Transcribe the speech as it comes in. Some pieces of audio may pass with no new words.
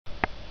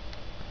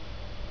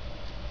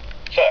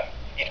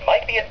it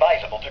might be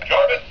advisable to...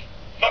 Jarvis,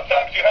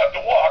 sometimes you have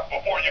to walk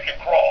before you can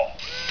crawl.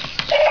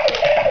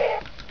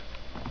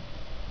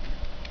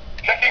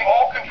 Checking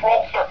all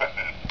control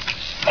surfaces.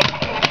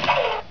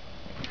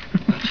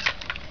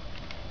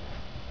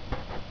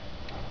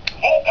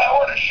 Full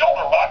power to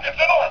shoulder rockets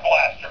and arm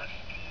blasters.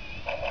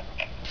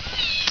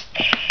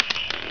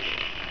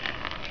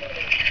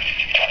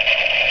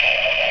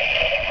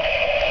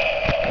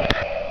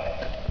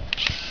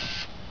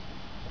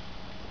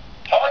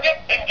 Target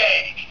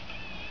engaged.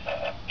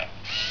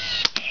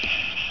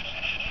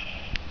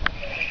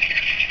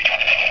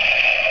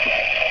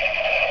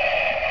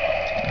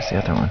 That's the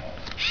other one.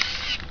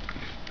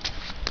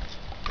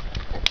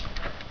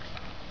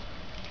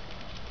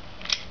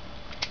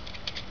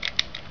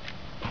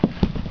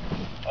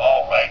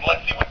 All right,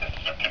 let's see what this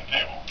suit can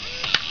do.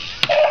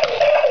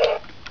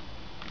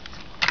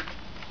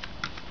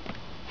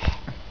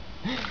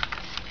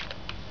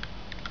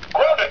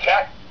 Ground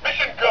attack,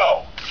 mission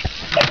go.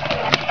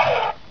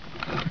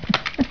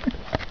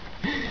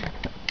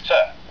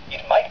 Sir,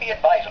 it might be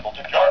advisable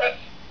to... Jarvis,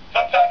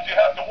 sometimes you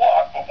have to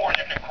walk before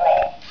you can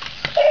crawl.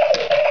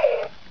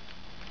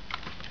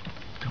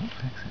 Don't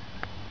fix it.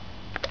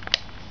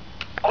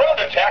 Ground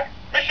attack,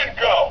 mission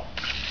go.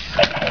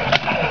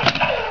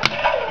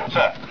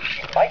 Sir,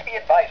 it might be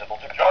advisable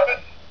to...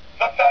 Jarvis,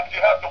 sometimes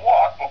you have to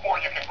walk before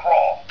you can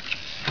crawl.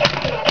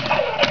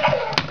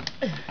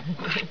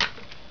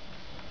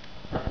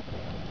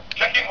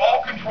 Checking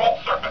all control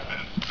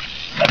surfaces.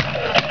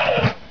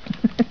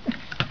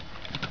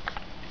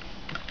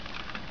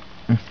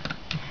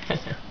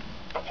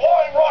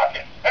 Deploying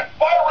rockets and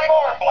firing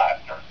arm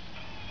blasters.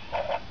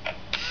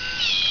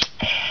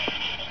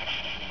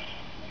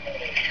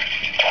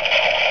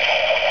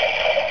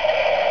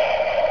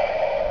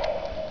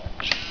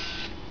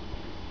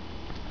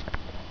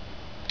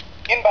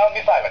 Inbound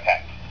missile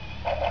attack.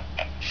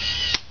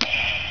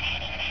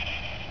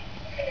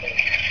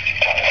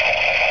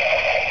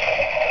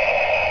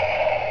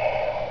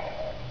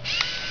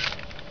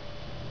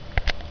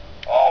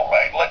 All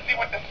right, let's see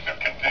what this suit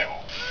can do.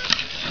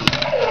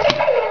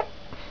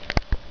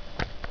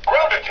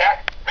 Ground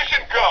attack,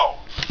 mission go.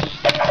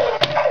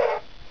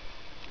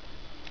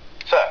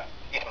 Sir,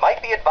 it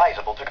might be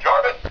advisable to...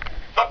 Jarvis,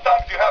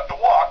 sometimes you have to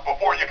walk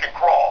before you can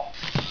crawl.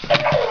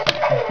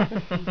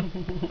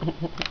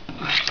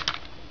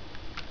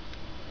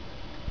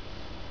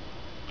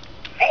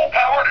 Full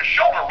power to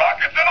shoulder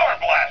rockets and arm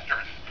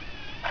blasters.